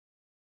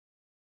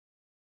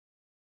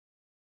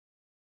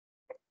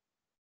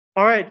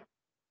All right,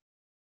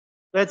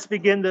 let's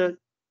begin the.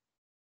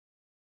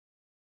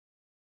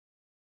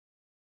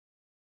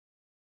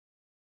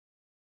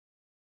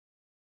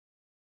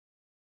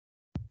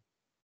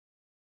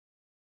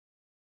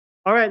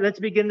 All right, let's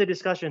begin the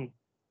discussion.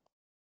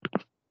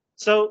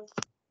 So,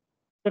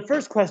 the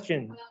first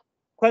question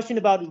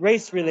about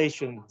race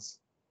relations.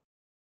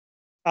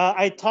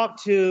 I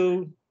talked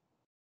to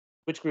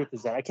which group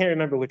is that? I can't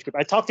remember which group.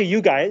 I talked to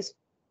you guys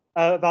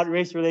about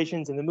race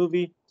relations in the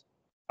movie.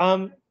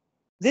 Um,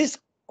 this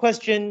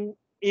question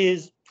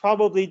is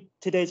probably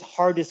today's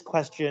hardest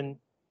question.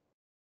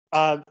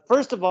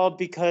 First of all,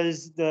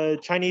 because the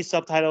Chinese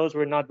subtitles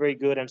were not very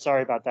good. I'm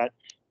sorry about that.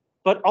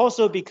 But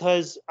also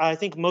because I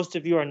think most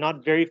of you are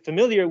not very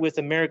familiar with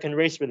American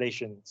race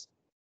relations.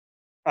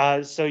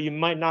 So you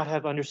might not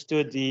have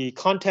understood the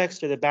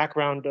context or the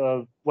background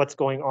of what's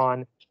going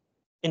on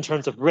in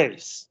terms of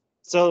race.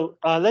 So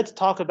let's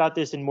talk about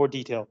this in more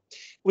detail.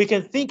 We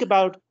can think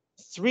about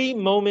three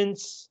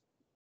moments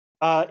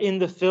in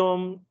the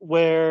film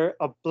where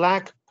a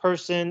black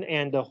person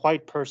and a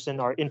white person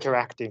are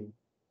interacting.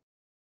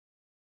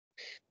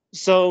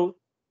 So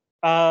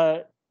uh,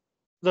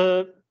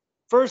 the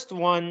first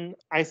one,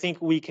 I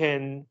think we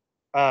can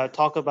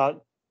talk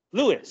about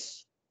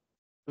Lewis.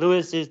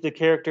 Lewis is the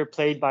character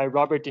played by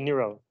Robert De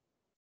Niro.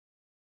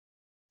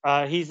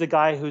 He's the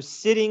guy who's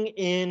sitting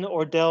in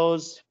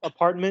Ordell's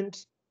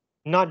apartment,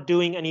 not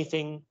doing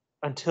anything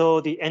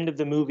until the end of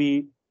the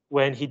movie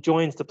when he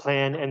joins the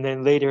plan, and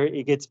then later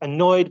he gets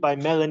annoyed by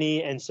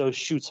Melanie and so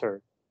shoots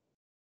her.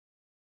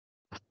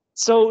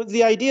 So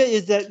the idea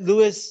is that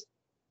Lewis,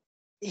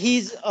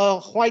 he's a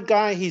white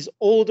guy, he's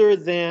older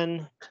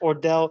than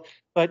Ordell,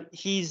 but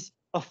he's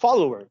a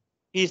follower.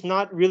 He's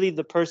not really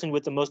the person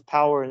with the most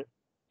power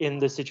in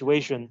the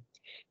situation.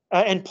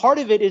 And part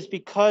of it is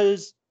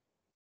because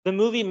the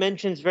movie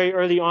mentions very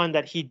early on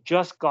that he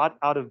just got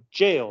out of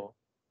jail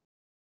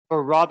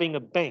for robbing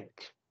a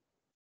bank.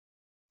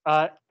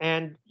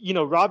 And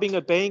robbing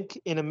a bank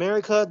in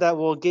America that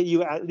will get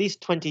you at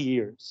least 20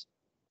 years.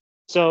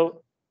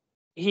 So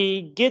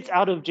he gets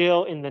out of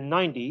jail in the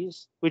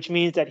 90s, which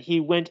means that he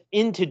went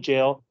into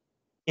jail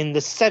in the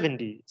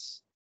 70s.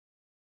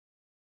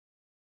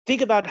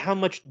 Think about how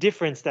much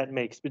difference that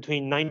makes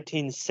between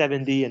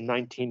 1970 and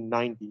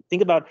 1990.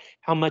 Think about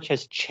how much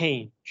has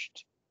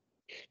changed.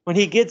 When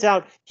he gets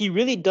out, he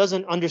really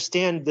doesn't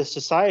understand the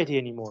society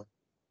anymore.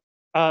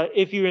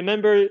 If you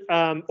remember,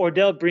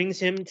 Ordell brings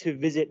him to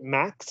visit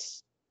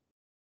Max,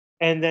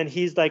 and then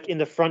he's like in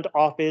the front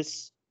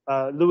office.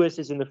 Lewis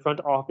is in the front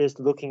office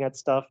looking at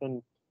stuff,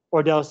 and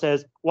Ordell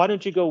says, "Why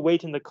don't you go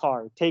wait in the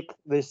car? Take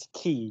this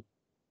key."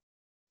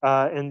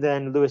 And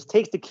then Lewis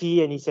takes the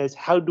key and he says,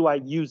 "How do I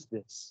use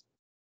this?"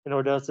 And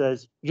Ordell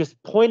says, "You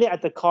just point it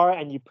at the car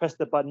and you press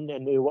the button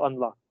and it will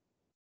unlock."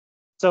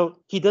 So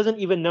he doesn't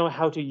even know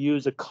how to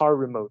use a car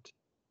remote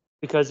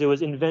because it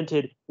was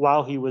invented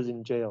while he was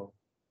in jail.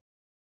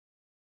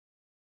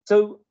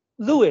 So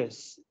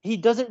Lewis, he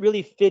doesn't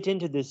really fit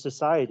into this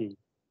society.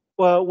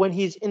 Well, when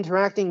he's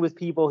interacting with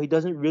people, he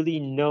doesn't really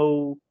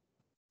know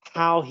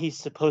how he's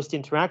supposed to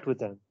interact with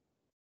them.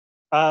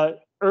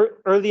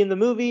 Early in the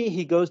movie,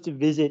 he goes to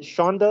visit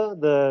Shonda,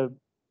 the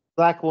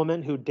black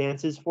woman who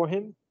dances for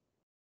him.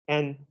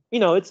 And,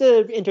 it's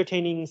an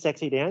entertaining,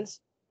 sexy dance,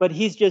 but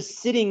he's just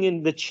sitting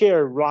in the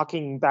chair,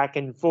 rocking back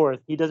and forth.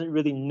 He doesn't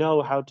really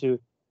know how to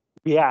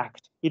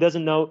react. He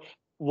doesn't know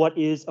what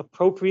is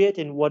appropriate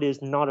and what is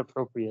not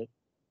appropriate.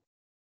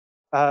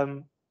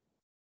 Um,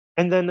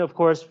 and then, of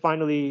course,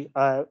 finally,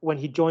 when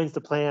he joins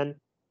the plan,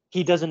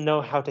 he doesn't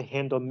know how to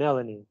handle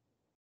Melanie.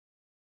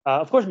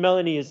 Of course,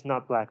 Melanie is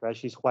not black, right?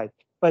 She's white.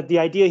 But the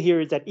idea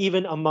here is that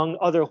even among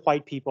other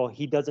white people,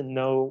 he doesn't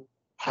know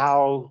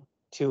how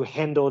to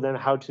handle them,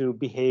 how to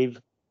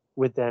behave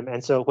with them.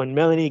 And so when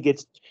Melanie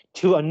gets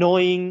too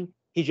annoying,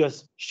 he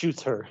just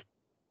shoots her.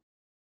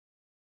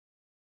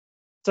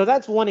 So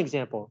that's one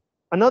example.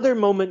 Another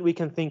moment we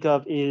can think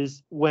of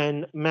is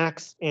when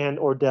Max and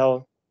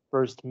Ordell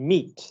first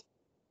meet.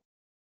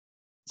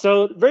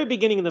 So, very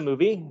beginning of the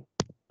movie,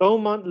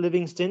 Beaumont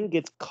Livingston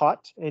gets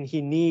caught and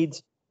he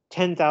needs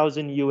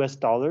 10,000 US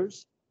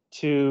dollars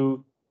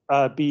to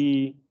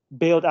be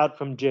bailed out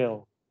from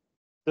jail.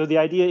 So, the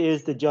idea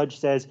is the judge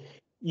says,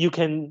 you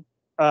can,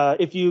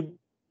 if you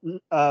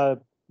uh,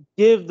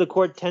 give the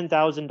court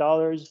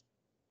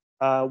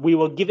 $10,000, we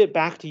will give it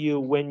back to you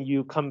when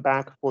you come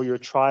back for your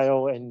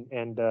trial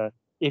and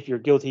if you're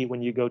guilty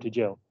when you go to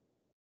jail.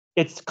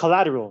 It's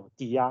collateral,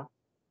 抵押.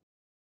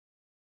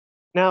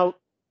 Now,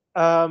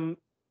 um,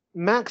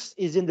 Max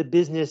is in the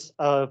business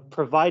of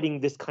providing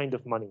this kind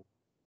of money.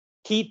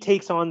 He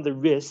takes on the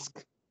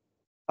risk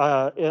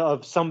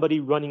of somebody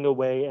running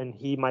away and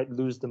he might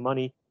lose the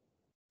money.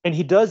 And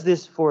he does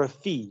this for a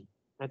fee.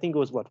 I think it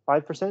was what,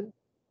 5%?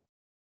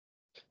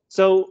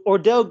 So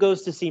Ordell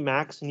goes to see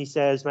Max and he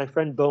says, my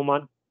friend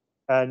Beaumont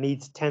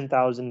needs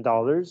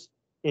 $10,000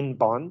 in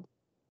bond.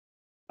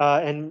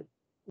 And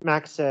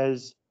Max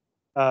says,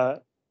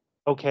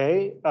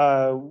 okay,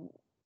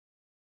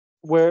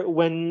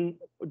 when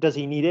does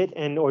he need it?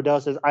 And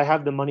Ordell says, I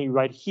have the money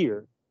right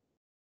here.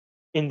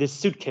 in this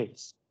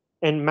suitcase.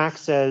 And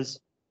Max says,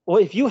 well,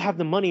 if you have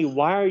the money,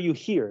 why are you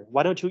here?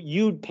 Why don't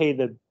you pay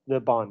the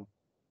bond?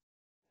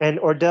 And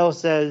Ordell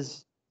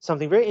says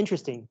something very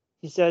interesting.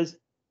 He says,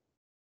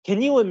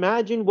 can you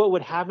imagine what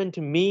would happen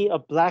to me, a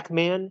black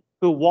man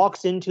who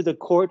walks into the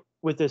court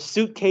with a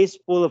suitcase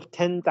full of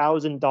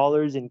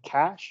 $10,000 in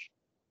cash?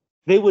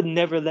 They would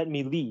never let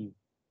me leave.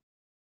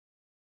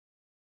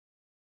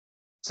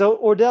 So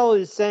Ordell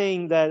is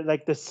saying that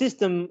like the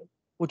system,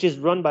 which is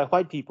run by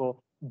white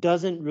people,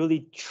 doesn't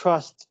really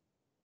trust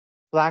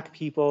black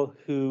people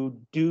who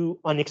do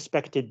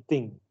unexpected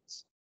things.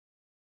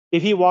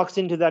 If he walks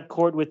into that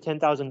court with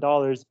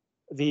 $10,000,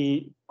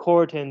 the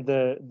court and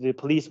the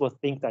police will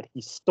think that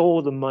he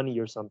stole the money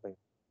or something,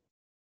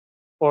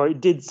 or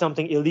did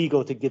something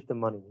illegal to get the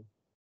money.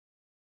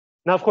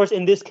 Now, of course,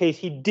 in this case,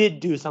 he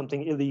did do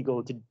something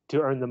illegal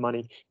to earn the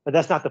money, but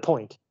that's not the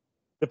point.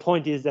 The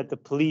point is that the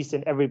police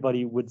and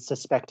everybody would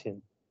suspect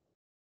him.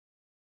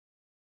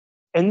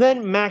 And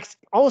then Max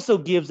also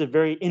gives a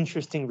very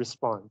interesting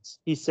response.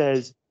 He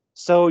says,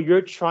 so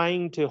you're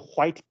trying to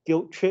white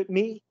guilt trip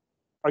me?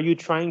 Are you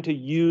trying to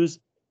use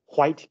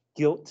white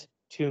guilt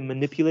to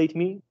manipulate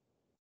me?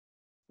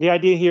 The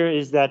idea here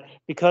is that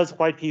because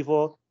white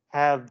people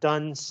have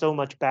done so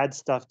much bad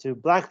stuff to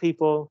black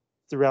people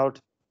throughout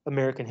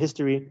American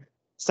history,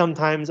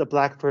 sometimes a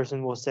black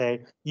person will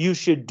say, you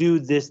should do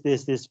this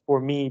for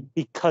me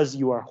because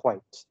you are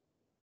white.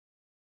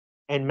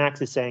 And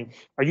Max is saying,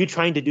 are you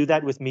trying to do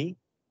that with me?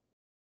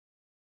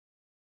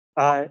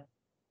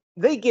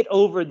 They get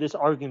over this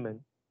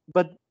argument,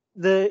 but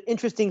the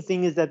interesting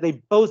thing is that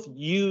they both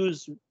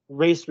use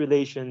race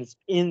relations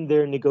in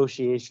their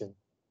negotiation.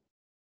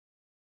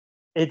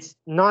 It's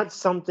not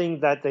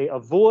something that they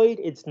avoid.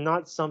 It's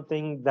not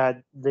something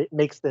that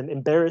makes them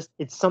embarrassed.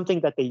 It's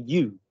something that they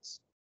use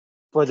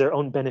for their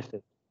own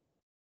benefit.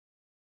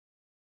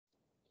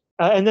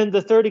 And then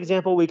the third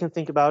example we can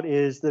think about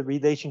is the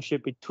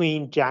relationship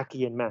between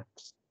Jackie and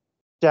Max.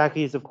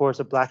 Jackie is, of course,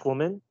 a black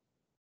woman,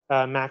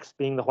 Max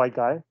being the white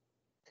guy.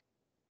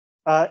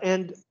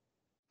 And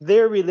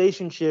their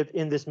relationship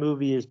in this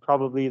movie is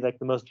probably like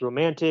the most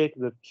romantic,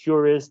 the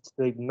purest,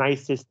 the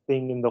nicest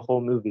thing in the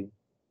whole movie.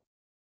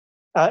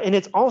 And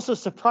it's also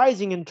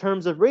surprising in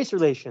terms of race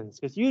relations,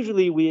 because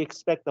usually we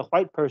expect the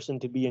white person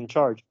to be in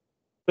charge.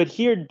 But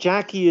here,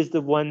 Jackie is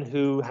the one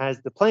who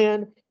has the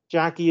plan.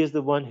 Jackie is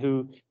the one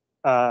who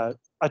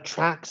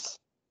attracts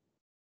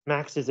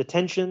Max's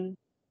attention.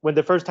 When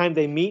the first time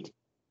they meet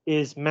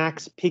is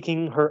Max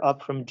picking her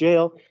up from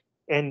jail,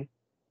 and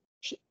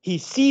he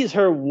sees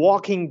her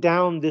walking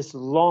down this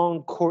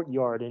long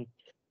courtyard, and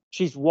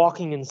she's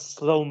walking in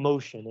slow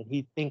motion, and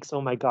he thinks,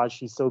 oh my God,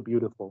 she's so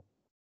beautiful.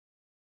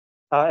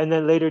 And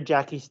then later,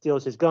 Jackie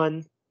steals his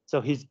gun.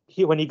 So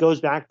when he goes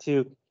back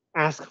to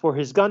ask for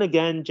his gun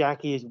again,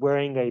 Jackie is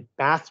wearing a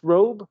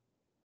bathrobe,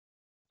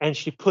 and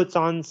she puts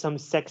on some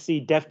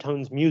sexy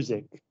Deftones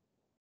music.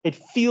 It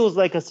feels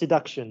like a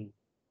seduction.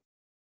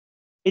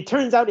 It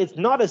turns out it's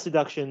not a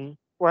seduction,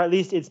 or at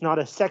least it's not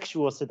a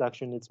sexual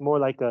seduction. It's more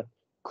like a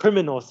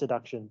criminal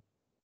seduction.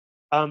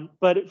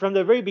 But from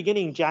the very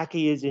beginning,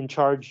 Jackie is in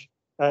charge,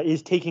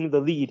 is taking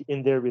the lead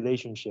in their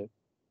relationship.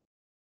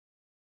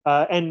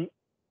 And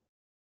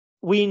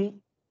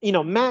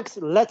Max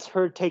lets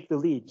her take the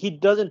lead. He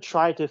doesn't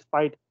try to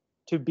fight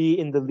to be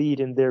in the lead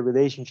in their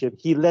relationship.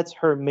 He lets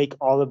her make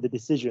all of the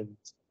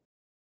decisions.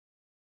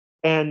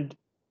 And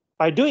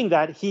by doing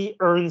that, he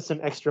earns some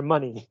extra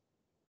money.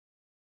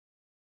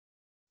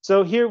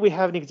 So here we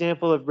have an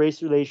example of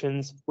race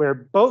relations where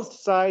both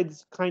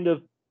sides kind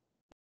of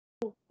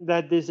know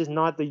that this is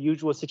not the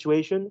usual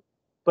situation,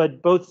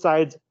 but both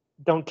sides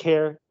don't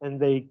care and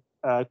they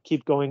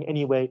keep going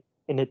anyway,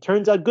 and it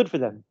turns out good for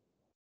them.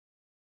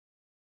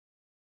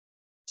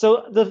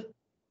 So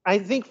I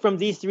think from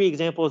these three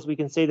examples, we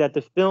can say that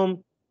the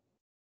film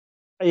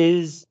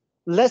is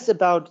less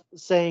about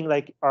saying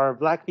like, are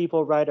black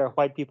people right, are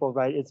white people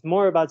right? It's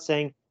more about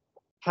saying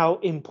how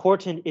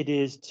important it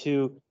is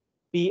to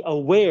be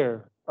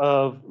aware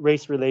of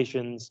race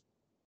relations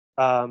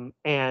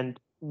and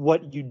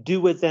what you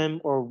do with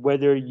them, or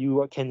whether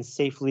you can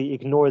safely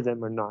ignore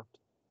them or not.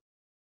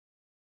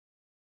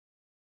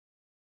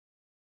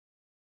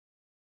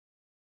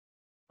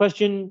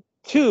 Question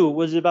 2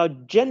 was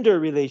about gender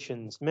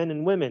relations, men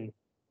and women.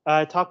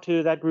 I talked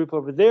to that group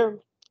over there,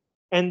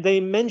 and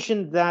they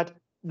mentioned that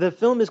the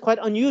film is quite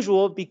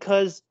unusual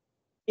because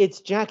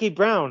it's Jackie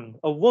Brown,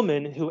 a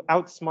woman who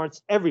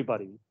outsmarts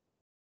everybody.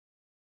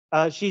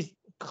 She's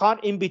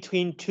caught in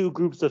between two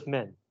groups of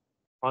men.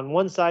 On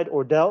one side,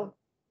 Ordell.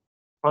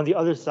 On the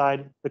other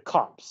side, the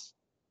cops.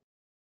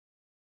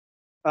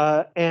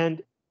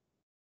 And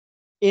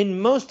in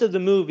most of the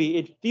movie,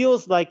 it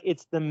feels like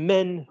it's the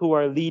men who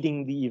are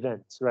leading the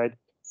events, right?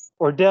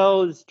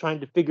 Ordell is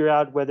trying to figure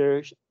out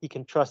whether he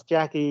can trust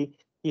Jackie.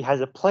 He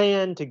has a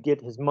plan to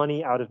get his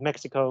money out of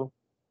Mexico.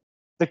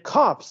 The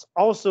cops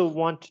also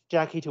want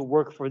Jackie to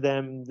work for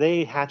them.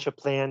 They hatch a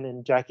plan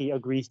and Jackie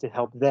agrees to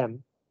help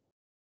them.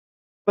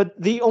 But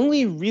the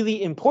only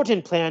really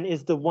important plan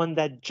is the one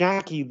that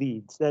Jackie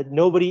leads, that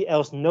nobody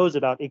else knows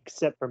about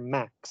except for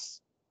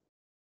Max.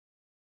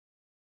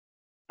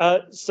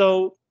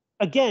 So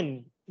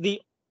again,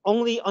 the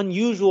only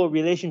unusual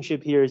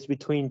relationship here is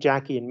between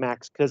Jackie and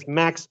Max, because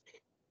Max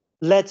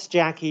lets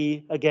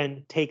Jackie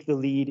again take the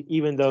lead,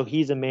 even though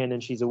he's a man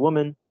and she's a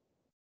woman.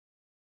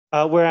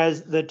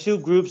 Whereas the two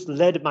groups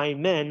led by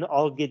men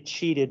all get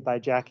cheated by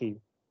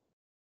Jackie.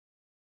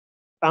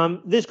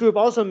 This group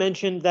also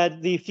mentioned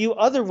that the few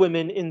other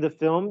women in the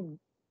film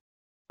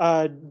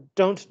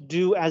don't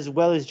do as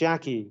well as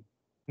Jackie.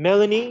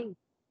 Melanie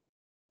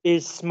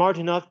is smart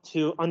enough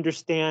to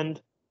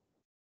understand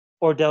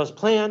Ordell's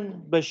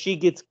plan, but she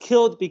gets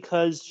killed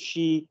because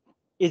she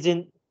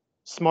isn't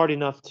smart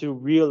enough to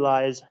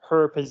realize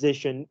her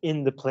position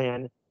in the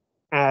plan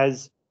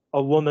as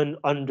a woman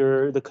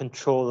under the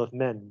control of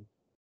men.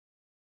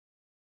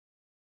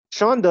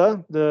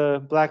 Shonda,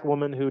 the black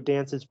woman who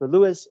dances for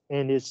Lewis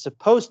and is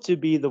supposed to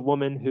be the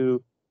woman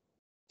who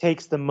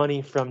takes the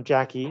money from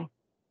Jackie,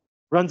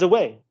 runs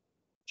away.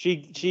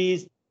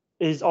 She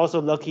is also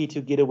lucky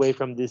to get away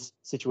from this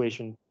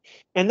situation.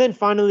 And then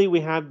finally, we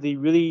have the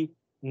really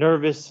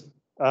nervous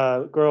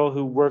girl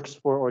who works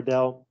for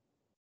Ordell.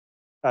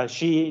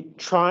 She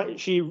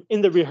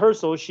in the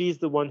rehearsal, she's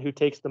the one who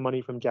takes the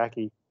money from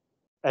Jackie,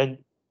 and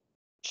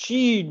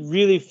she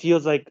really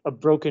feels like a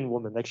broken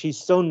woman. Like she's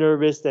so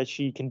nervous that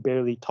she can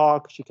barely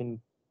talk.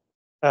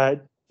 Uh,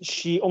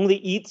 she only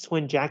eats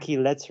when Jackie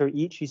lets her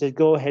eat. She says,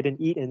 "Go ahead and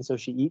eat," and so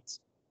she eats.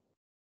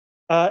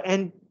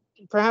 And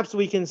perhaps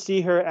we can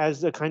see her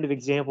as a kind of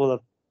example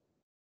of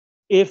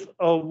if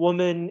a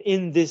woman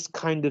in this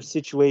kind of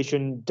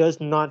situation does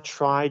not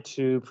try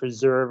to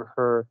preserve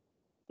her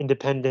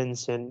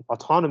independence and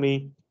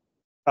autonomy,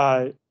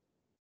 uh,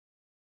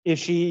 if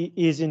she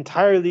is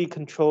entirely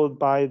controlled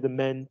by the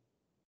men,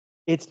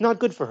 it's not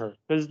good for her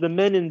because the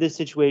men in this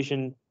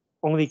situation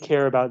only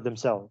care about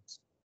themselves.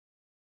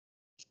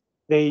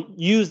 They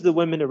use the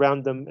women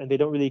around them and they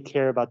don't really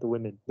care about the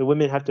women. The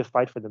women have to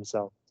fight for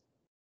themselves.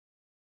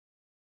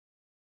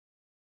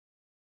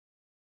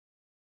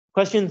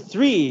 Question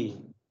 3,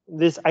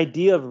 this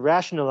idea of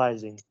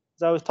rationalizing.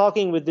 So I was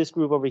talking with this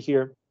group over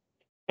here,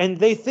 and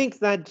they think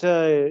that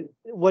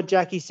what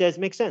Jackie says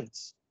makes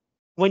sense.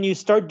 When you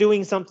start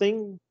doing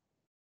something,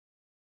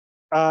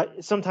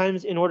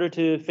 sometimes in order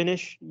to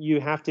finish,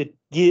 you have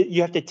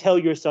to tell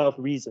yourself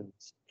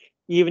reasons,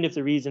 even if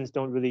the reasons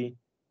don't really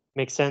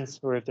make sense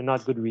or if they're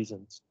not good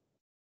reasons.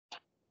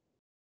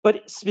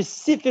 But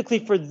specifically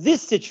for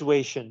this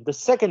situation, the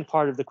second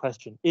part of the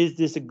question, is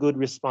this a good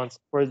response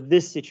for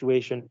this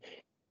situation?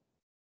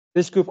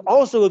 This group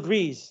also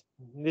agrees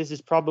this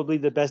is probably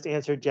the best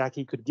answer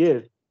Jackie could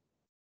give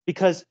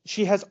because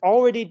she has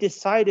already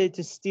decided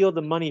to steal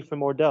the money from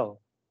Ordell.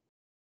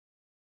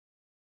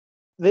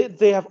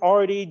 They have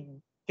already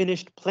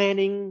finished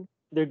planning.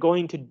 They're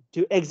going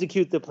to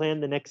execute the plan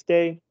the next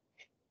day.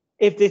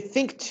 If they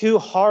think too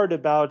hard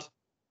about,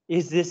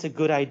 is this a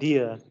good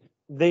idea,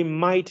 they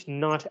might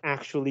not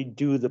actually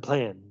do the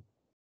plan.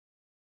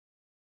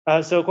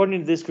 So according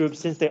to this group,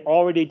 since they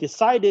already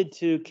decided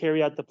to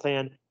carry out the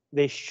plan,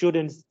 they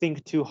shouldn't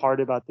think too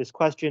hard about this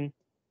question.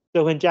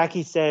 So when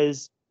Jackie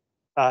says,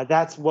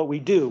 that's what we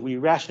do, we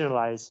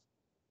rationalize,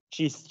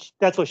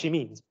 that's what she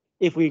means.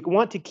 If we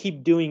want to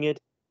keep doing it,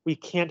 we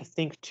can't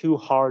think too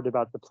hard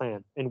about the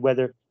plan and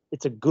whether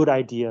it's a good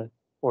idea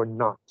or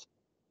not.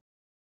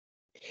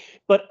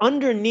 But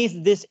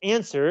underneath this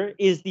answer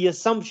is the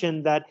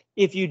assumption that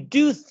if you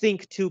do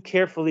think too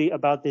carefully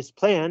about this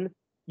plan,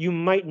 you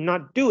might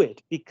not do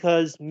it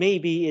because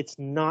maybe it's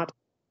not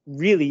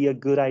really a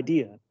good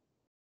idea.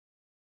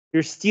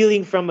 You're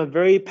stealing from a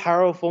very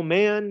powerful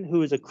man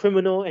who is a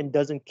criminal and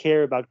doesn't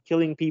care about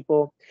killing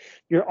people.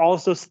 You're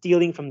also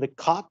stealing from the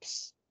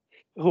cops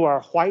who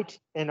are white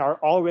and are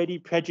already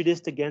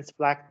prejudiced against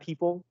black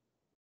people.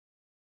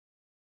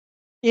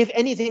 If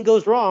anything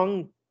goes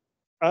wrong,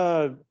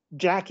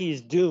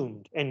 Jackie's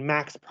doomed, and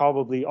Max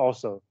probably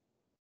also.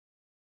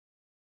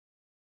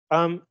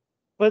 But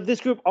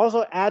this group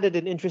also added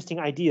an interesting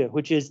idea,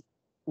 which is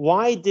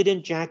why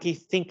didn't Jackie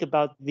think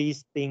about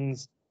these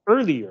things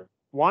earlier?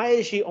 Why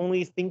is she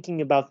only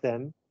thinking about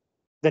them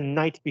the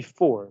night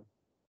before?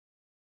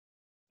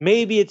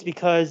 Maybe it's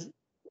because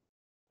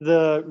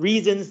the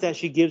reasons that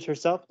she gives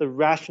herself, the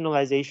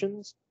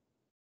rationalizations,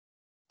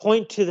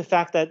 point to the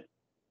fact that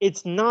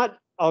it's not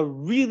a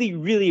really,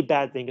 really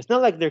bad thing. It's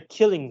not like they're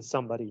killing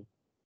somebody.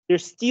 They're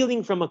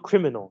stealing from a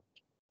criminal.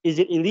 Is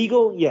it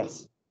illegal?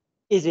 Yes.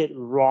 Is it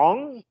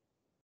wrong?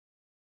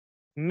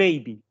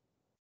 Maybe.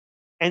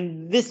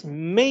 And this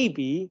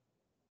maybe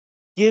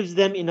gives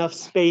them enough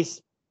space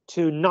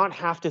to not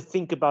have to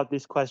think about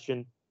this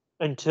question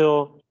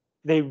until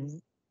they,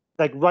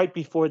 like right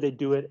before they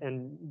do it,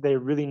 and they're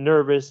really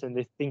nervous and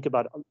they think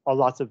about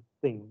lots of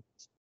things.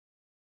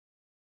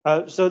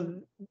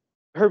 So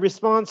her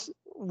response,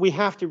 we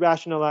have to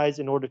rationalize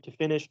in order to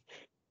finish,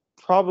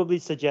 probably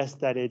suggests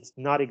that it's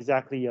not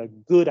exactly a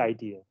good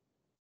idea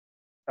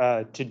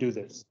to do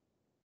this.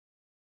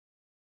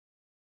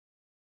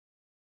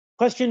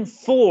 Question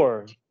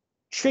 4,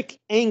 trick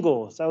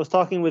angles. I was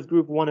talking with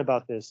group 1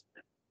 about this.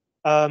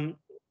 Tarantino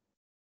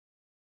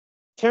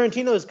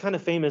is kind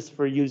of famous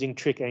for using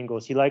trick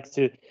angles. He likes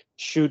to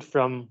shoot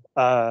from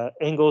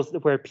angles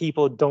where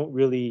people don't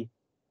really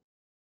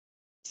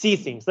see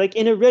things. Like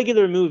in a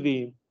regular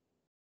movie,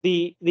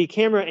 the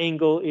camera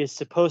angle is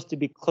supposed to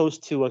be close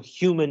to a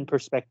human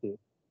perspective.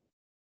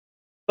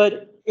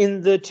 But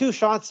in the 2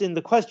 shots in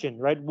the question,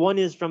 right, one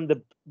is from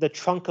the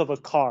trunk of a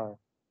car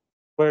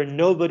where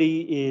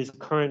nobody is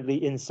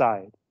currently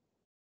inside.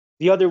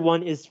 The other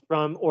one is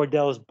from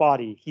Ordell's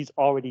body. He's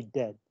already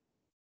dead.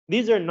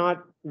 These are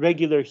not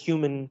regular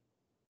human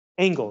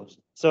angles.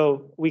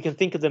 So we can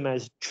think of them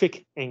as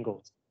trick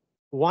angles.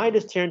 Why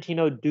does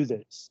Tarantino do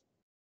this?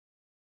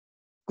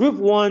 Group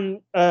 1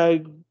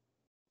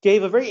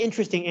 gave a very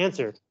interesting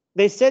answer.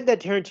 They said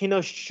that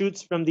Tarantino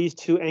shoots from these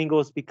 2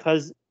 angles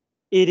because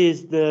it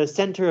is the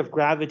center of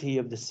gravity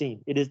of the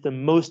scene. It is the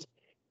most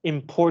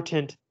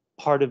important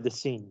part of the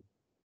scene.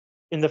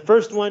 In the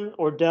first one,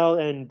 Ordell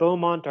and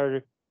Beaumont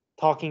are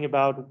talking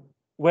about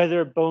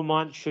whether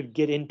Beaumont should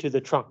get into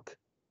the trunk.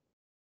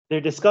 Their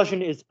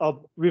discussion is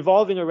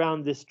revolving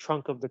around this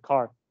trunk of the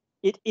car.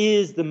 It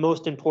is the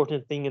most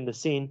important thing in the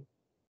scene.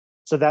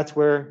 So that's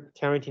where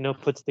Tarantino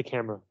puts the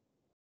camera.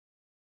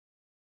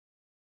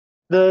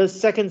 The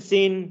second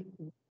scene,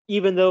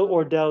 even though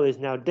Ordell is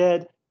now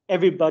dead,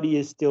 everybody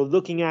is still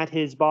looking at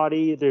his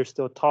body. They're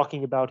still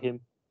talking about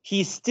him.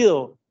 He's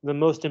still the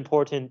most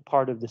important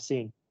part of the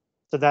scene.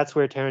 So that's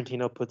where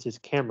Tarantino puts his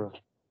camera.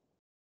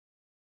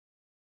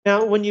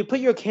 Now, when you put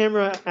your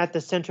camera at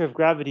the center of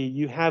gravity,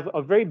 you have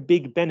a very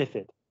big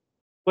benefit.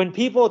 When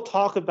people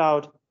talk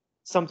about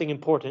something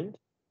important,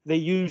 they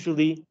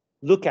usually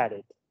look at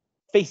it,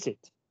 face it.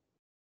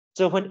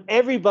 So when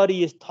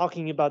everybody is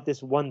talking about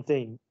this one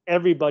thing,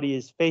 everybody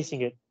is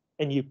facing it,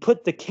 and you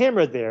put the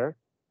camera there,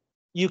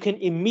 you can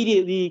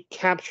immediately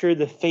capture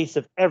the face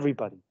of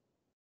everybody.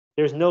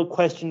 There's no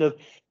question of,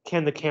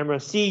 can the camera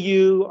see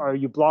you? Are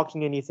you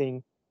blocking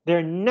anything?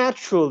 They're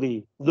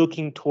naturally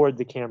looking toward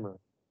the camera.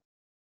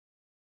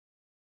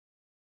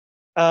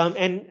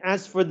 And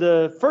as for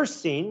the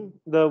first scene,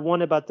 the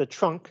one about the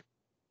trunk,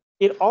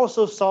 it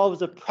also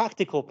solves a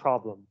practical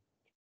problem.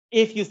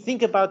 If you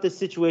think about this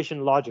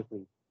situation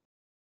logically,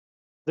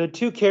 the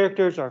 2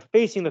 characters are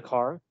facing the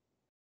car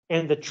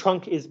and the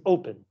trunk is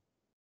open.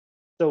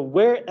 So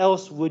where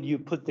else would you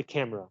put the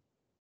camera?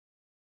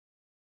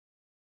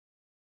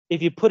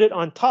 If you put it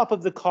on top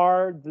of the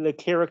car, the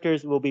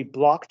characters will be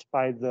blocked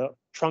by the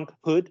trunk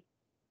hood.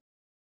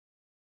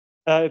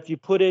 If you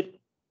put it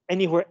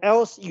anywhere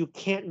else, you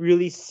can't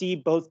really see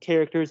both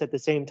characters at the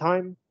same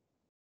time.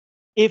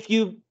 If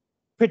you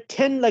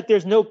pretend like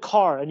there's no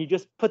car and you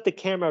just put the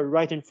camera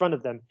right in front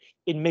of them,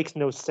 it makes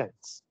no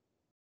sense.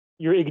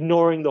 You're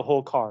ignoring the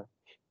whole car.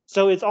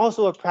 So it's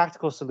also a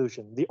practical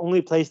solution. The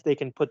only place they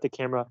can put the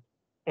camera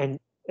and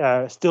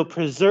still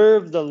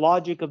preserve the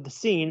logic of the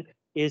scene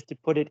is to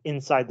put it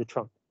inside the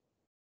trunk.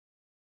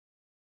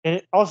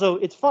 And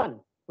it's fun,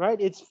 right?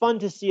 It's fun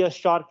to see a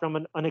shot from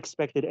an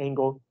unexpected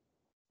angle.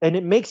 And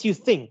it makes you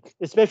think,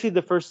 especially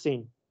the first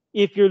scene.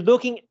 If you're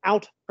looking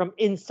out from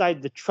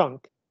inside the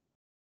trunk,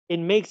 it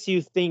makes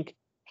you think,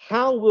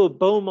 how will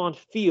Beaumont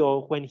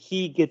feel when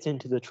he gets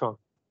into the trunk?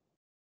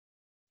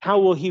 How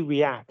will he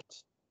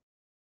react?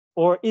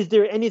 Or is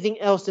there anything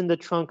else in the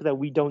trunk that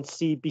we don't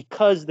see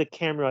because the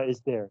camera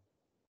is there?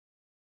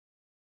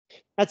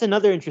 That's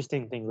another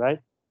interesting thing, right?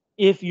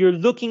 If you're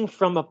looking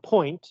from a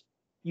point,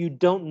 you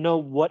don't know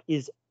what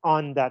is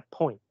on that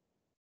point.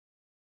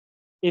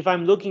 If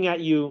I'm looking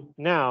at you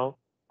now,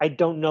 I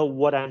don't know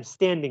what I'm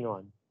standing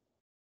on.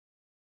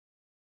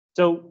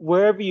 So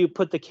wherever you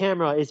put the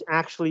camera is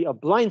actually a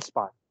blind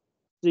spot,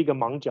 是一个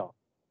盲角.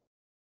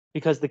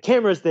 Because the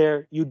camera is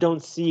there, you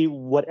don't see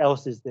what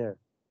else is there.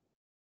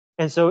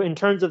 And so in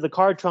terms of the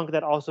car trunk,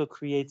 that also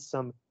creates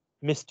some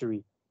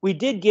mystery. We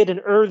did get an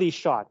early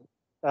shot.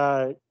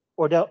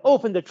 Ordell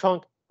opened the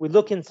trunk, we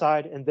look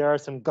inside, and there are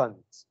some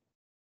guns.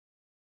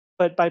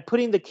 But by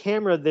putting the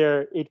camera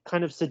there, it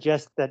kind of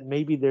suggests that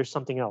maybe there's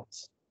something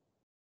else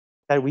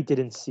that we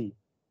didn't see.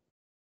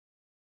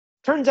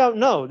 Turns out,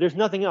 no, there's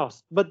nothing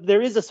else. But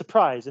there is a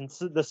surprise, and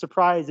the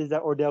surprise is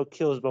that Ordell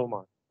kills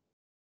Beaumont.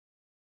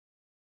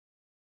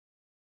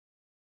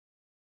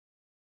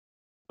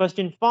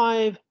 Question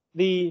 5,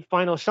 the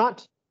final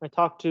shot. I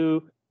talked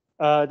to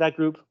that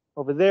group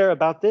over there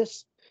about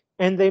this,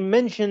 and they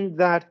mentioned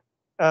that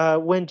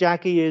when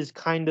Jackie is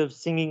kind of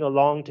singing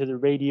along to the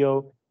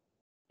radio,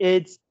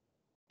 it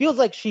feels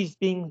like she's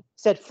being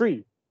set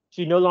free.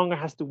 She no longer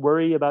has to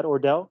worry about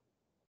Ordell.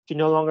 She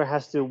no longer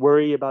has to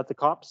worry about the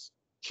cops.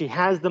 She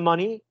has the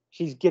money.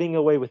 She's getting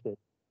away with it.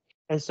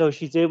 And so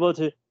she's able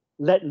to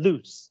let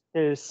loose,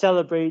 to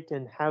celebrate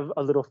and have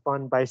a little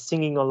fun by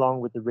singing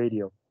along with the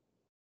radio.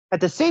 At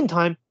the same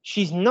time,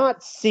 she's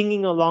not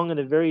singing along in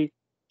a very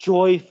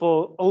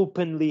joyful,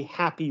 openly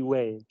happy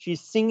way.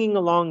 She's singing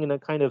along in a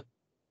kind of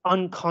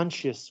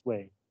unconscious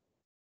way.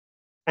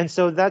 And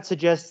so that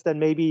suggests that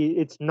maybe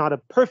it's not a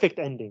perfect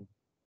ending.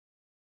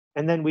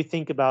 And then we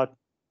think about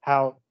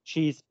how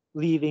she's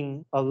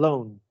leaving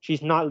alone.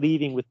 She's not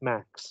leaving with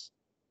Max.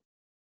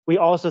 We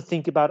also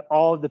think about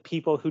all the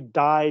people who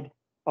died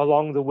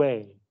along the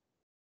way.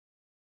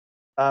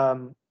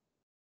 Um,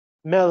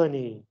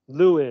 Melanie,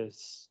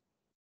 Lewis,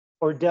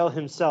 Ordell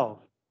himself,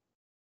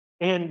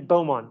 and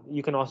Beaumont.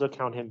 You can also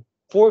count him.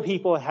 4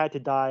 people had to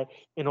die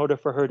in order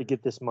for her to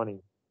get this money.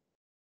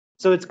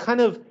 So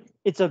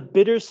it's a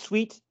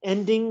bittersweet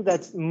ending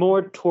that's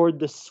more toward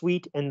the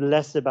sweet and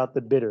less about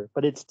the bitter,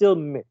 but it's still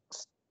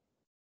mixed.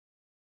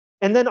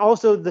 And then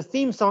also the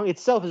theme song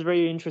itself is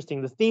very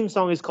interesting. The theme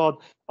song is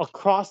called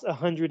Across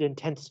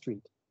 110th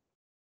Street.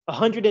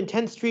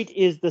 110th Street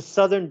is the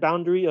southern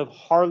boundary of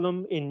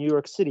Harlem in New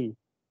York City.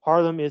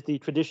 Harlem is the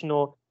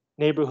traditional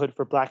neighborhood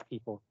for Black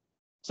people.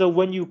 So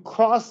when you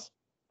cross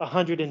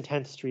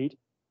 110th Street,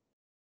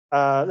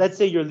 let's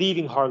say you're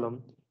leaving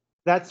Harlem,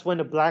 that's when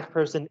a Black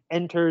person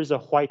enters a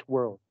white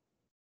world.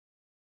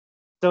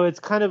 So it's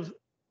kind of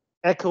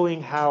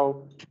echoing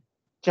how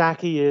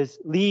Jackie is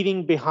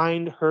leaving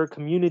behind her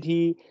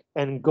community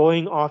and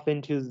going off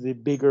into the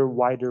bigger,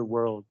 wider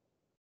world.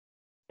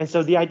 And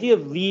so the idea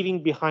of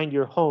leaving behind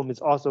your home is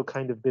also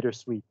kind of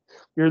bittersweet.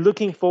 You're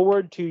looking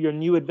forward to your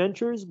new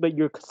adventures, but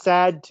you're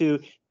sad to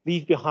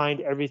leave behind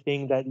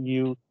everything that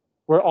you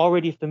were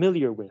already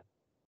familiar with.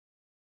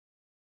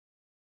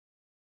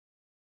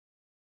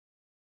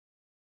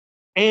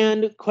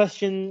 And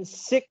question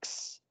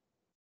 6,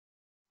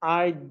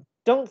 I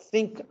don't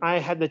think I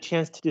had the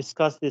chance to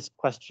discuss this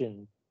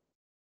question,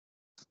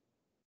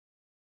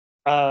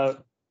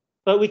 but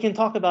we can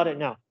talk about it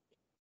now.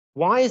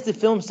 Why is the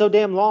film so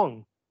damn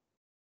long?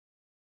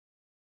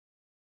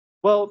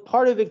 Well,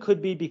 part of it could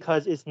be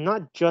because it's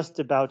not just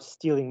about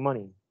stealing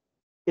money.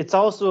 It's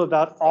also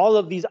about all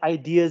of these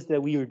ideas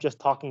that we were just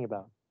talking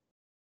about.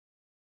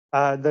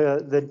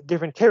 The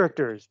different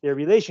characters, their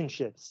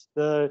relationships,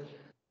 the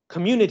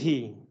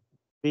community,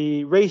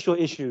 the racial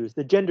issues,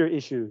 the gender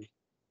issues.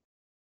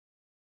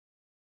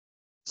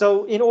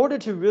 So in order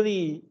to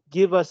really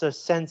give us a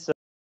sense of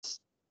this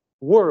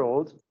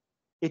world,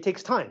 it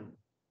takes time.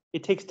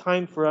 It takes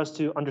time for us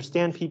to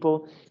understand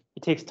people.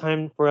 It takes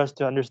time for us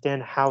to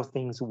understand how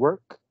things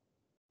work.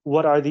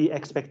 What are the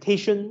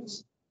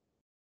expectations?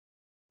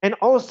 And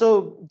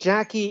also,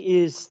 Jackie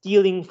is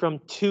stealing from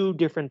 2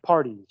 different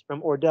parties,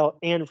 from Ordell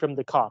and from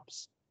the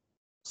cops.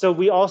 So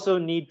we also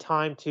need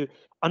time to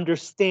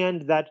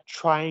understand that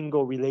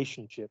triangle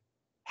relationship.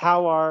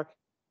 How are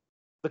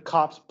the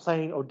cops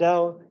playing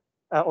Ordell?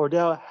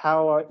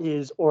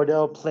 Is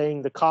Ordell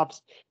playing the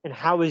cops? And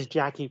how is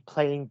Jackie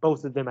playing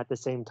both of them at the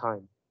same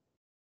time?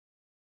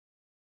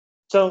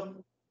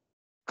 So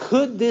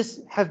could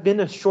this have been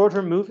a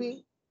shorter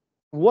movie?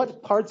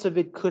 What parts of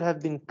it could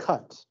have been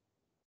cut?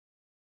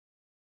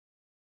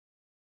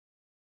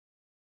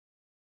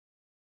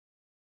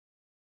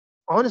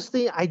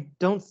 Honestly, I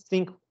don't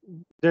think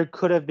there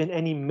could have been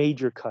any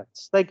major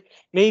cuts. Like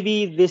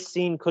maybe this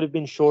scene could have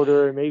been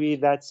shorter, maybe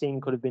that scene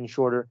could have been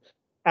shorter.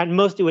 At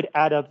most, it would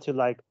add up to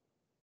like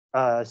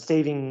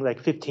saving like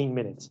 15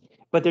 minutes.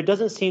 But there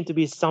doesn't seem to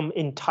be some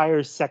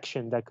entire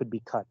section that could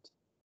be cut.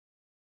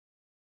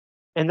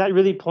 And that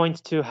really points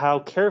to how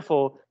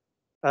careful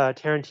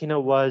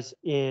Tarantino was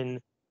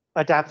in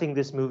adapting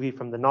this movie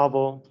from the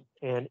novel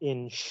and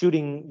in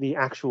shooting the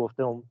actual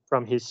film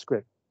from his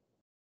script.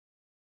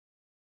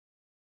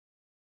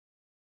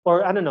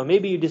 Or I don't know,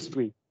 maybe you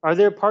disagree. Are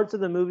there parts of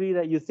the movie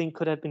that you think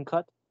could have been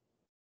cut?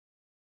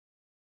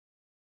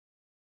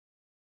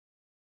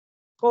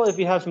 Well, if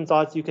you have some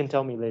thoughts, you can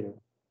tell me later.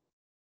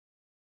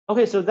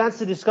 Okay, so that's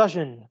the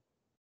discussion.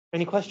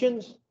 Any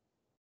questions?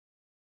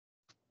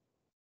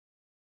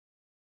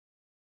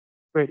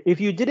 Great. If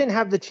you didn't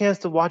have the chance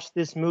to watch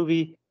this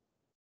movie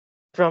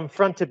from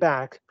front to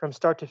back, from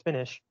start to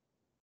finish,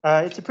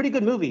 it's a pretty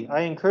good movie.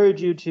 I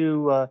encourage you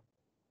to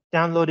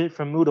download it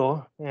from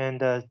Moodle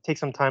and take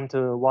some time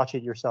to watch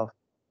it yourself.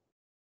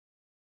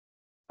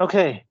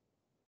 Okay,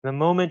 the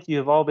moment you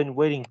have all been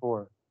waiting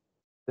for,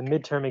 the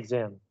midterm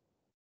exam.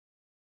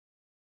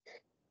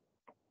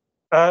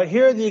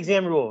 Here are the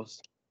exam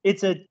rules.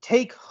 It's a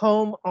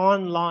take-home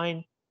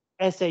online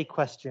essay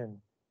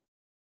question.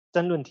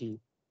 申论题.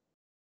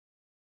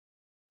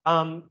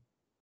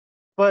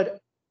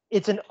 But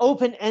it's an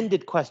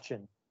open-ended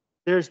question.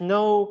 There's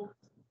no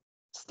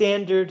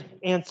standard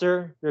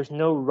answer. There's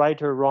no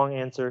right or wrong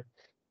answer.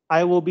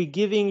 I will be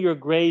giving your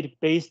grade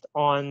based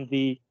on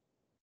the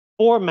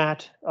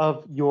format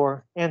of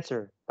your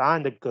answer, 答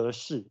案的格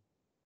式,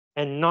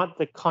 and not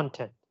the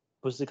content,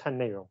 不是看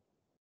内容.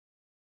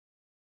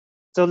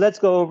 So let's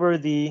go over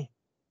the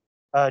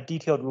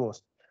detailed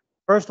rules.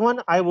 First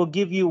one, I will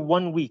give you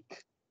 1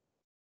 week.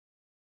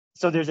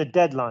 So there's a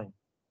deadline,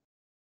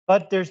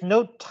 but there's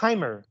no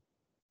timer.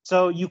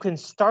 So you can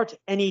start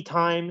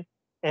anytime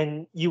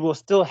and you will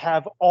still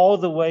have all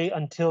the way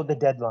until the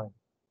deadline.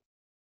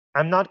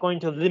 I'm not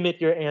going to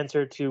limit your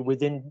answer to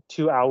within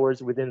 2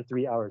 hours, within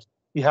 3 hours.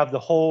 You have the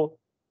whole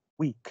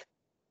week.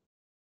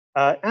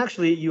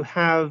 Actually, you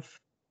have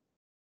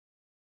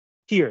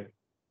here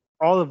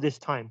all of this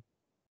time.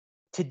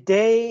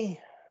 Today,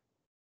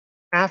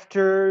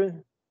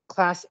 after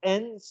class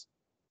ends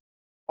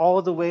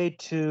all the way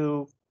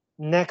to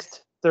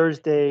next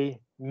Thursday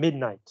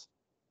midnight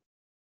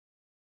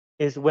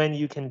is when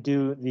you can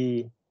do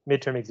the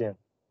midterm exam.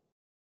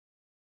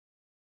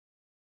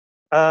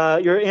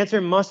 Your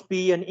answer must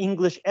be an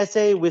English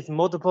essay with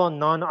multiple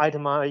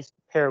non-itemized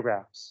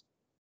paragraphs.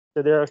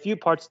 So there are a few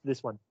parts to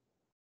this one.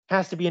 It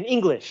has to be in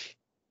English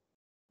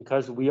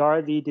because we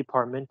are the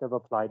Department of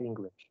Applied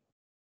English.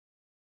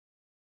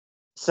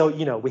 So,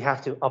 we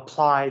have to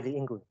apply the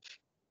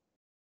English.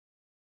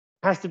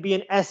 It has to be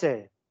an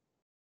essay.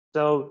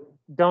 So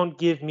don't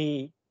give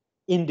me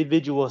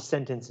individual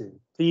sentences.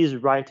 Please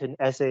write an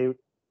essay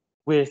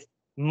with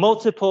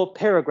multiple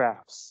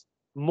paragraphs,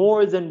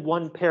 more than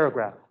one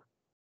paragraph.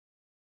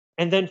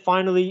 And then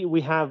finally,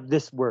 we have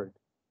this word,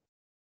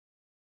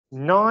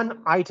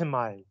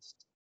 non-itemized.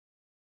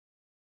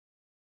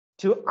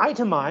 To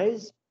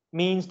itemize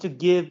means to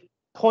give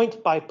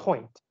point by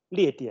point,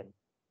 列点,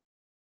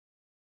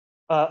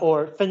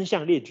 or 分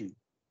项列举.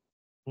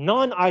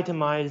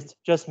 Non-itemized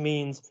just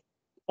means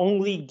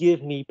only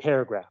give me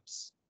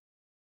paragraphs.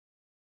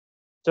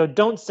 So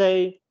don't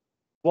say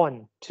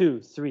 1,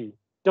 2, 3.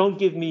 Don't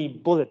give me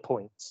bullet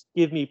points.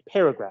 Give me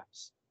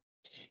paragraphs.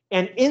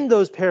 And in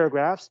those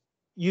paragraphs,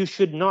 you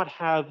should not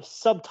have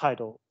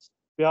subtitles.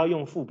 不要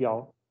用副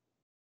标.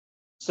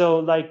 So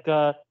like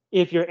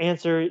if your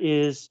answer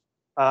is,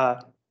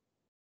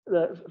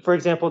 for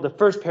example, the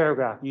first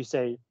paragraph, you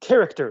say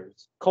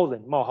characters,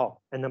 colon, 冒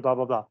号, and then blah,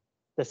 blah, blah.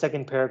 The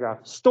second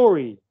paragraph,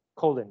 story,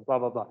 colon, blah,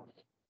 blah, blah.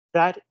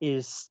 That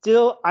is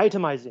still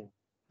itemizing.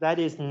 That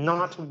is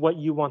not what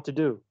you want to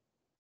do.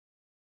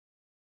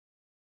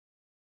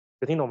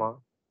 有听懂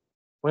吗？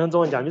我用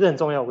中文讲，这很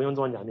重要。我用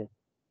中文讲一遍，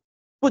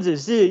不只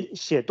是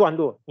写段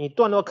落，你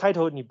段落开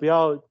头你不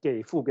要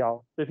给副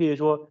标，就譬如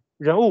说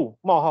人物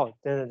冒号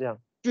等等这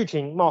样，剧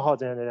情冒号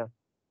等等这样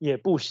也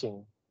不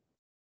行。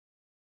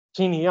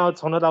请你要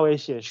从头到尾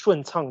写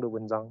顺畅的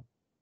文章。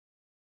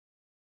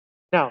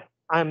Now,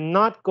 I'm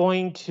not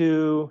going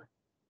to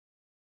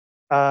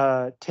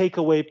take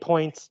away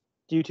points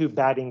due to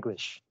bad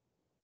English.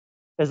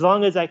 As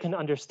long as I can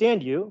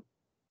understand you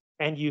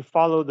and you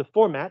follow the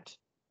format,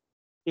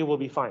 it will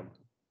be fine.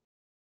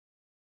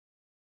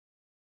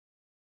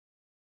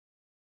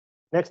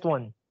 Next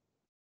one.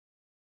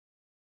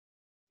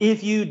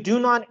 If you do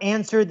not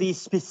answer the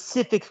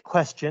specific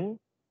question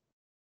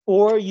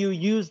or you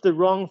use the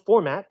wrong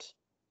format,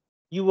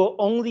 you will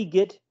only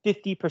get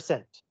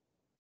 50%.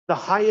 The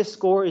highest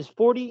score is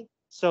 40.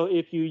 So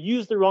if you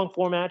use the wrong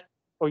format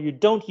or you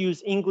don't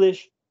use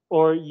English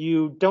or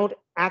you don't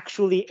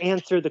actually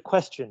answer the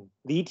question,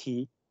 离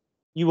题,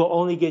 you will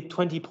only get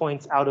 20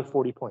 points out of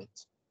 40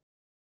 points.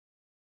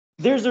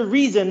 There's a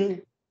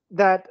reason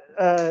that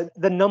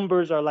the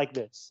numbers are like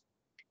this.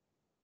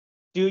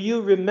 Do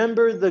you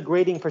remember the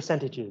grading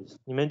percentages?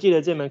 你们记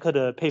得这门课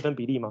的配分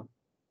比例吗？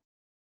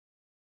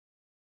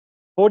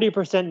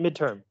 40%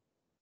 midterm,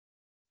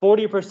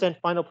 40%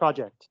 final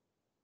project,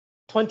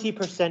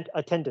 20%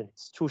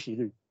 attendance, 出席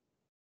率.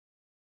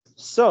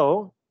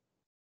 So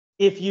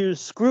if you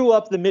screw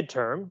up the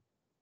midterm,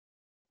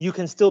 you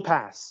can still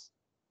pass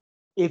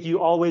if you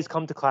always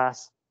come to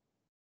class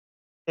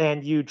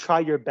and you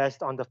try your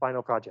best on the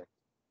final project.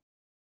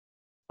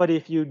 But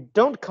if you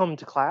don't come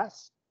to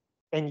class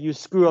and you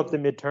screw up the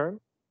midterm,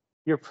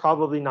 you're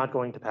probably not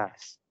going to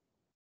pass.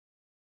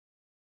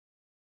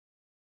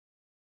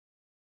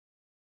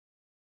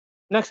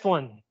 Next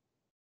one.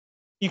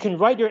 You can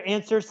write your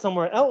answer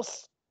somewhere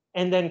else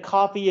and then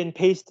copy and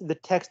paste the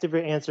text of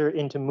your answer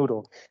into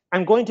Moodle.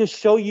 I'm going to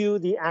show you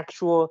the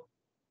actual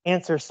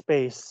answer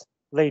space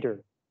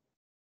later.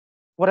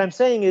 What I'm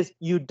saying is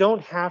you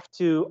don't have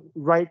to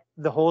write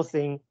the whole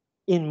thing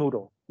in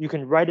Moodle. You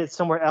can write it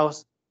somewhere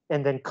else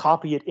and then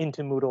copy it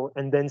into Moodle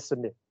and then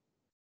submit.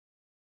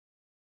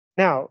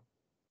 Now,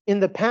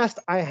 in the past,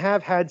 I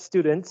have had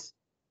students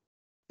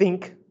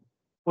think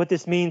what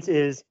this means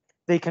is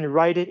they can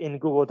write it in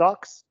Google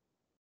Docs,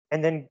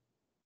 and then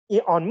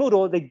on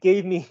Moodle, they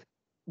gave me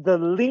the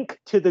link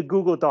to the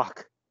Google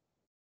Doc.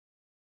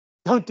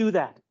 Don't do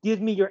that.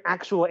 Give me your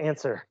actual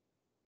answer.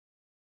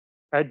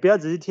 Right? 不要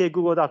只是贴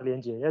Google Doc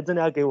连结，要真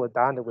的要给我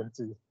答案的文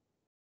字。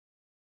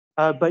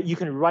But you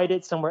can write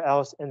it somewhere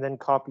else and then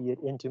copy it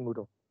into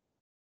Moodle.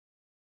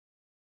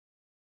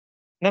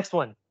 Next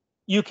one.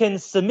 You can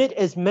submit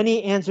as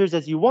many answers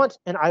as you want,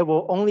 and I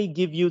will only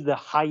give you the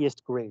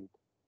highest grade.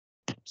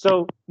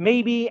 So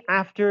maybe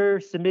after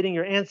submitting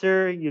your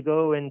answer, you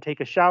go and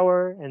take a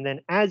shower, and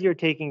then as you're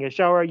taking a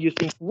shower, you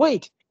think,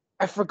 wait,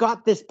 I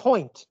forgot this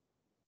point.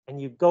 And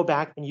you go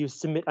back and you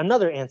submit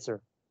another answer.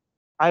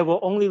 I will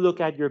only look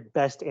at your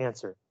best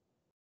answer.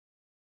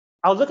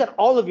 I'll look at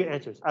all of your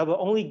answers. I will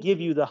only give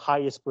you the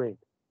highest grade.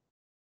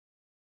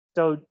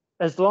 So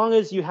as long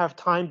as you have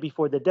time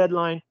before the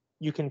deadline,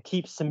 you can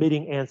keep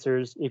submitting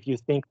answers if you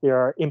think there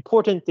are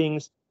important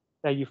things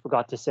that you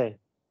forgot to say.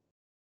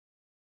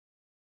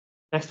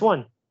 Next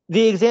one.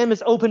 The exam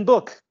is open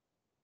book,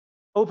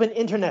 open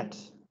internet.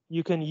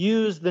 You can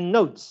use the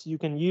notes. You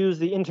can use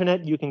the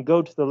internet. You can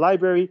go to the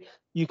library.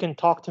 You can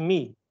talk to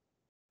me.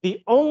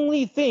 The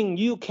only thing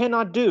you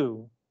cannot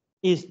do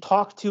is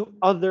talk to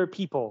other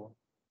people,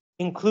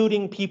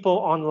 including people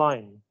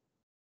online.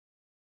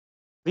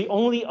 The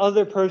only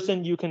other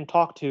person you can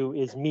talk to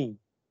is me,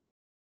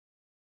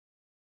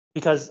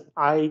 because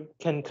I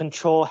can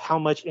control how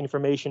much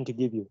information to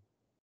give you.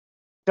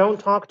 Don't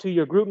talk to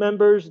your group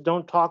members.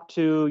 Don't talk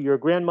to your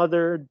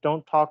grandmother.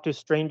 Don't talk to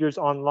strangers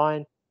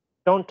online.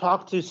 Don't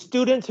talk to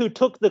students who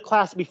took the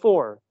class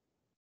before.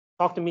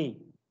 Talk to me.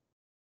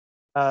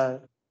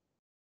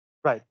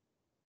 Right.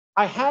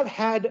 I have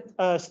had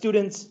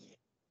students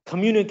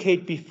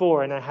communicate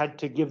before and I had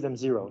to give them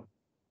 0.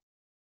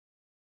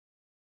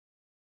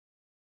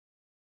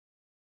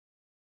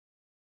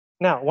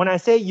 Now, when I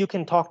say you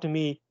can talk to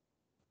me,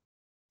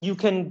 you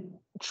can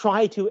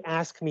try to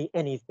ask me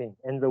anything.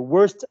 And the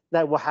worst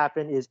that will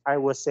happen is I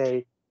will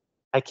say,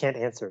 I can't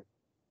answer.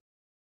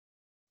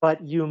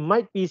 But you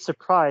might be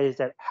surprised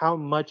at how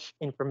much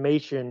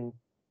information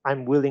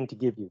I'm willing to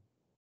give you.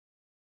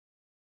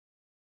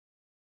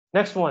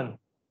 Next one.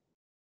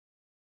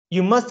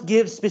 You must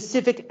give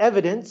specific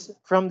evidence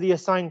from the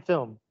assigned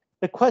film.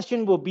 The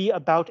question will be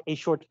about a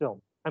short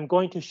film. I'm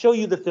going to show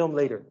you the film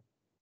later.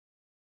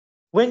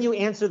 When you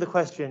answer the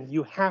question,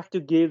 you have to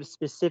give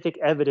specific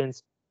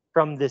evidence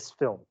from this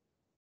film.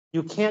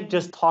 You can't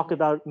just talk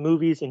about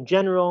movies in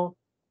general.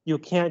 You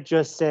can't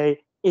just say,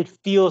 it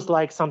feels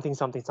like something,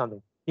 something,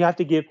 something. You have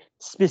to give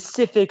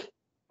specific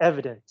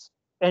evidence.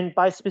 And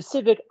by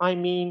specific, I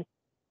mean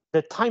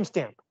the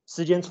timestamp,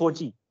 时间戳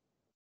记.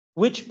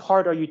 Which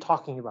part are you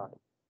talking about?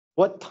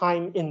 What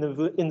time in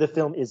the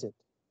film is it?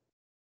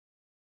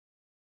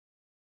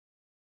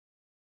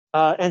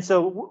 And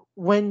so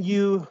when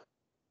you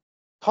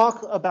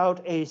talk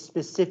about a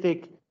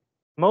specific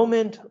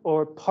moment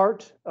or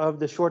part of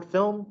the short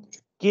film,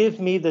 give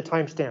me the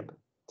timestamp.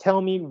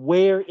 Tell me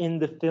where in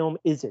the film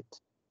is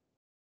it.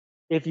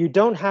 If you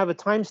don't have a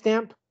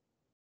timestamp,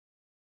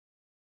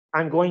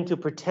 I'm going to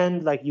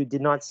pretend like you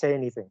did not say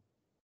anything.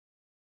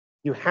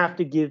 You have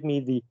to give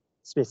me the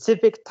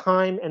specific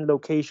time and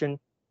location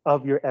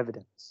of your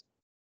evidence.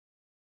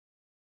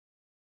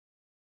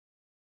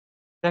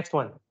 Next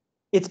one.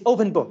 It's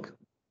open book.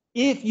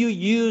 If you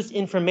use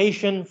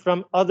information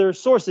from other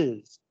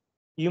sources,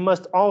 you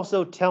must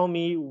also tell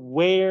me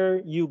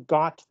where you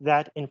got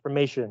that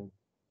information.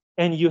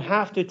 And you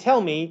have to tell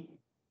me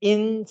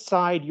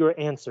inside your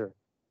answer.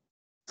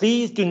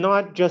 Please do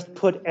not just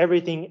put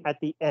everything at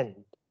the end.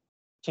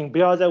 请不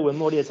要在文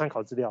末列参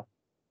考资料.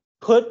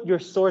 Put your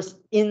source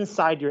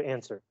inside your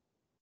answer.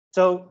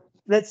 So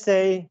let's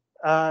say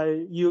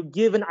you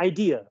give an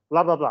idea,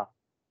 blah, blah, blah.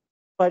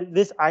 But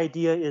this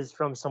idea is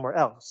from somewhere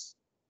else.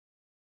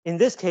 In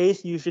this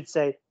case, you should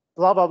say,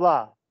 blah, blah,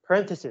 blah,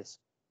 parenthesis,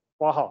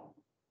 括号,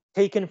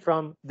 taken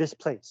from this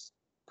place,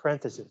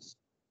 parenthesis.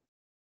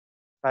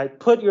 Right?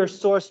 Put your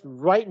source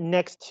right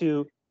next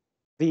to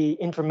the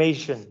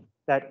information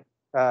that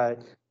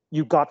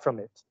you got from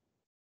it.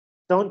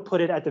 Don't put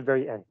it at the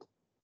very end.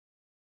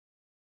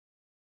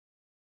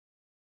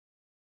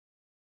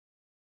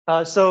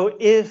 So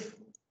if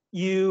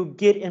you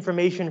get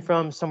information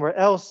from somewhere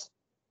else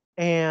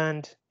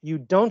and you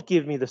don't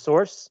give me the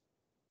source,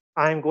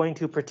 I'm going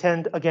to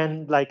pretend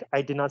again like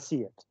I did not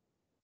see it.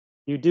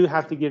 You do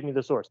have to give me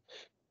the source.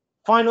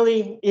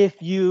 Finally,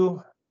 if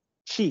you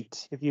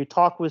cheat, if you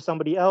talk with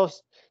somebody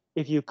else,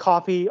 if you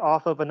copy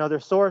off of another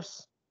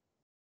source,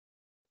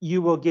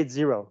 you will get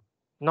 0,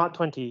 not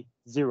 20,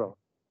 0.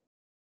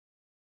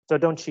 So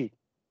don't cheat.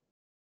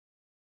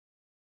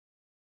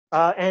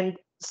 And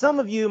some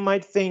of you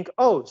might think,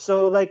 oh,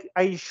 so like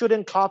I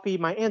shouldn't copy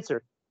my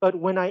answer. But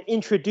when I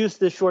introduce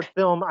the short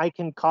film, I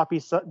can copy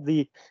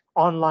the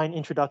online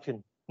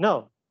introduction.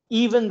 No,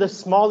 even the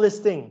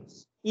smallest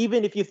things,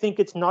 even if you think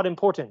it's not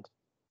important,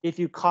 if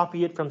you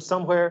copy it from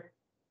somewhere,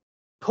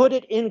 put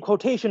it in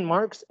quotation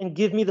marks and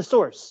give me the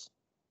source.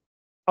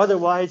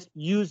 Otherwise,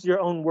 use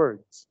your own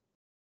words.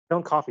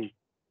 Don't copy.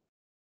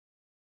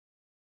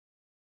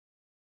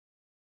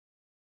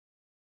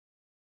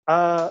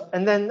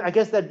 And then I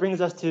guess that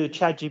brings us to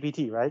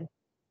ChatGPT, right?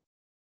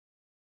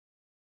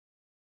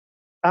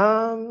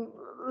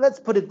 Let's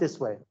put it this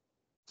way.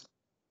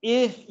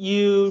 If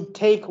you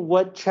take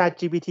what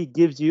ChatGPT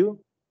gives you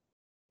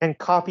and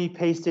copy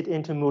paste it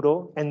into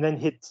Moodle and then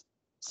hit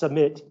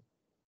submit,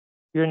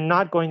 you're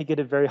not going to get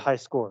a very high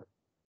score.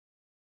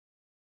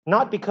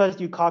 Not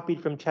because you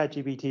copied from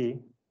ChatGPT,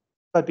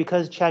 but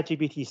because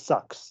ChatGPT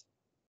sucks.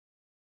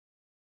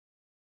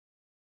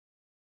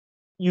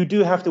 You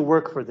do have to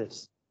work for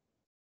this.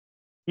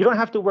 You don't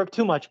have to work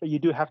too much, but you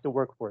do have to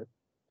work for it.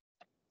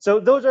 So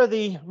those are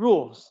the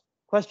rules.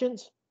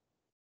 Questions?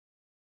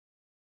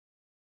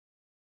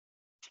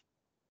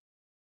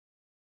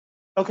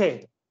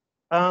 Okay.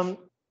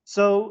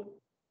 So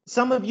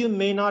some of you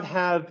may not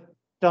have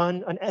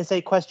done an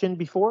essay question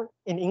before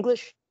in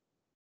English.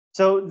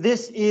 So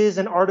this is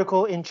an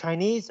article in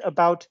Chinese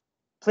about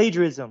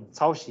plagiarism,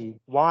 抄袭,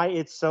 why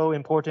it's so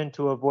important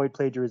to avoid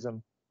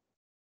plagiarism.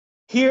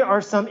 Here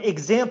are some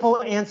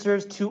example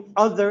answers to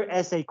other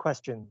essay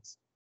questions.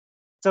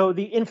 So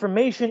the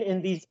information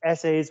in these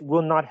essays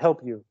will not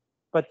help you.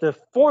 but the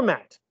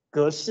format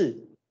格式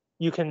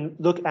you can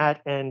look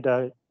at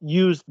and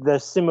use the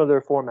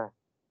similar format.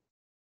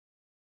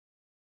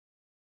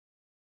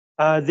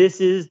 This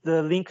is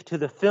the link to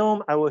the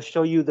film. I will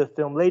show you the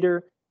film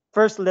later.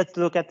 First, let's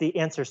look at the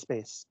answer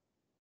space.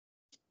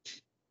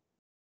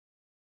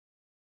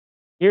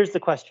 Here's the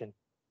question.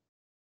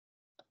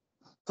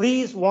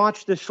 Please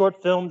watch the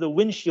short film, The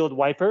Windshield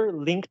Wiper,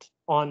 linked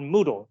on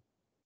Moodle.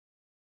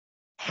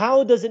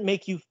 How does it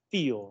make you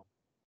feel?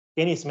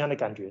 给你什么样的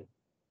感觉?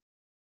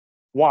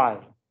 Why?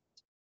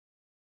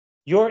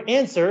 Your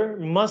answer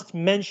must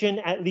mention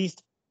at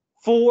least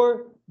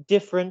 4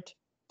 different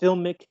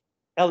filmic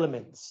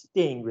elements,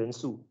 电影元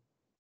素.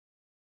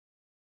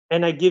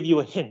 And I give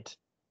you a hint.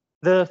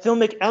 The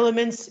filmic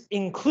elements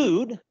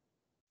include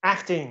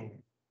acting,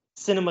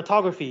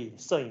 cinematography,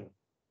 摄影,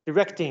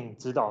 directing,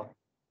 指导,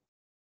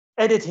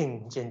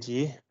 editing, 剪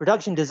辑,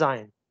 production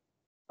design,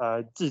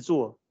 制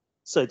作,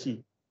 设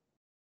计,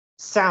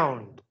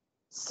 sound,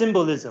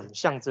 symbolism,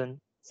 象征,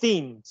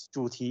 themes,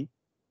 主题,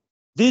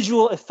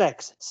 visual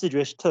effects, 视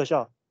觉特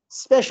效,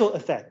 special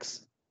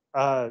effects,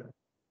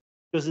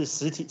 就是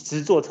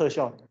实作特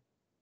效,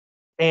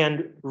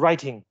 and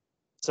writing,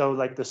 so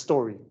like the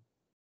story.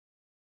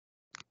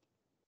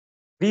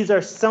 These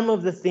are some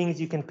of the things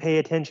you can pay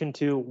attention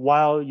to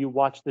while you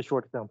watch the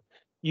short film.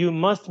 You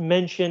must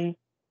mention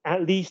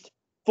at least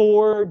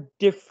 4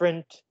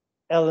 different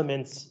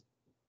elements,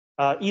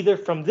 either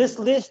from this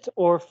list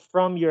or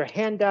from your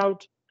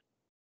handout.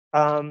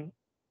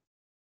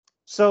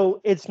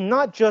 So it's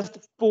not just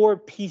 4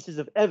 pieces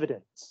of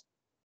evidence.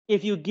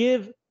 If you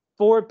give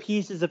 4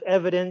 pieces of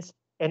evidence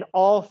and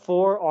all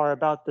 4 are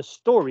about the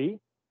story,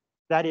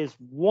 that is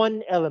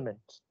 1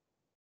 element.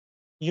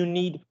 You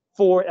need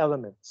 4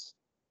 elements.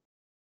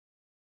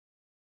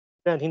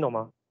 这样听懂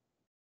吗？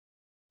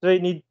所以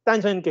你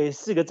单纯给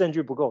4个证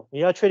据不够，你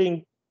要确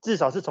定至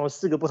少是从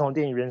4个不同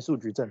电影元素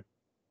举证。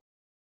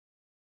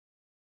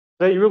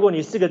所以如果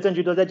你4个证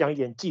据都在讲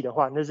演技的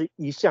话，那是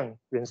1项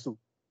元素，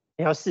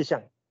你要4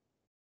项。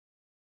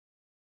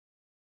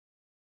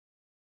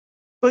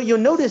But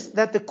you'll notice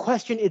that the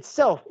question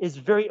itself is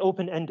very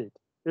open-ended.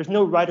 There's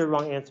no right or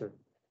wrong answer.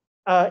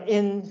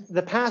 In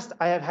the past,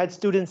 I have had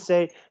students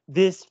say,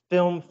 this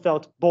film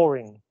felt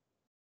boring.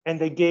 And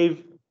they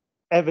gave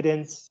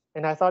evidence,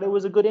 and I thought it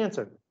was a good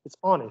answer. It's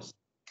honest.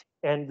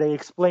 And they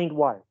explained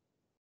why.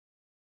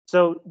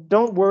 So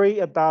don't worry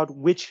about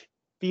which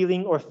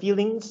feeling or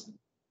feelings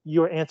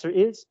your answer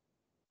is.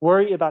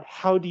 Worry about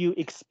how do you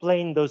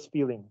explain those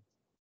feelings.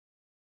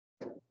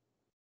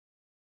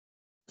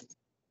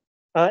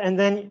 And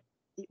then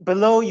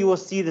below you will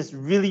see this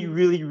really,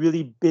 really,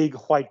 really big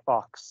white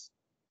box.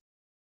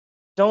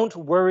 Don't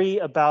worry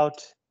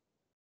about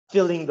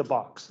filling the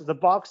box. The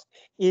box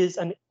is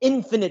an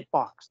infinite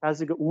box. 它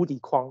是个无底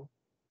框.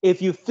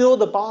 If you fill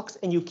the box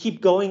and you keep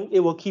going,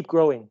 it will keep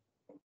growing.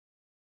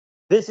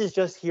 This is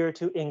just here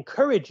to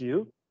encourage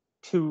you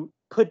to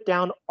put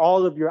down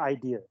all of your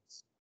ideas.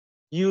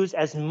 Use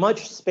as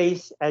much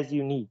space as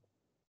you need.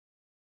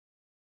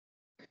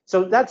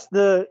 So that's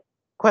the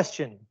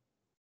question,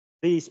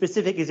 the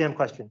specific exam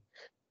question.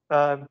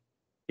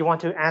 You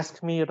want to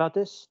ask me about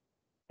this?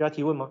 要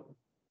提问吗?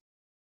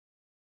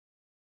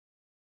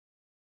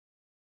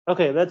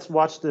 Okay, let's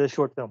watch the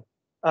short film.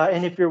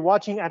 And if you're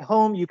watching at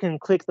home, you can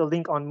click the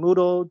link on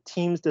Moodle.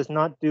 Teams does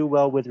not do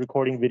well with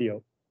recording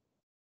video.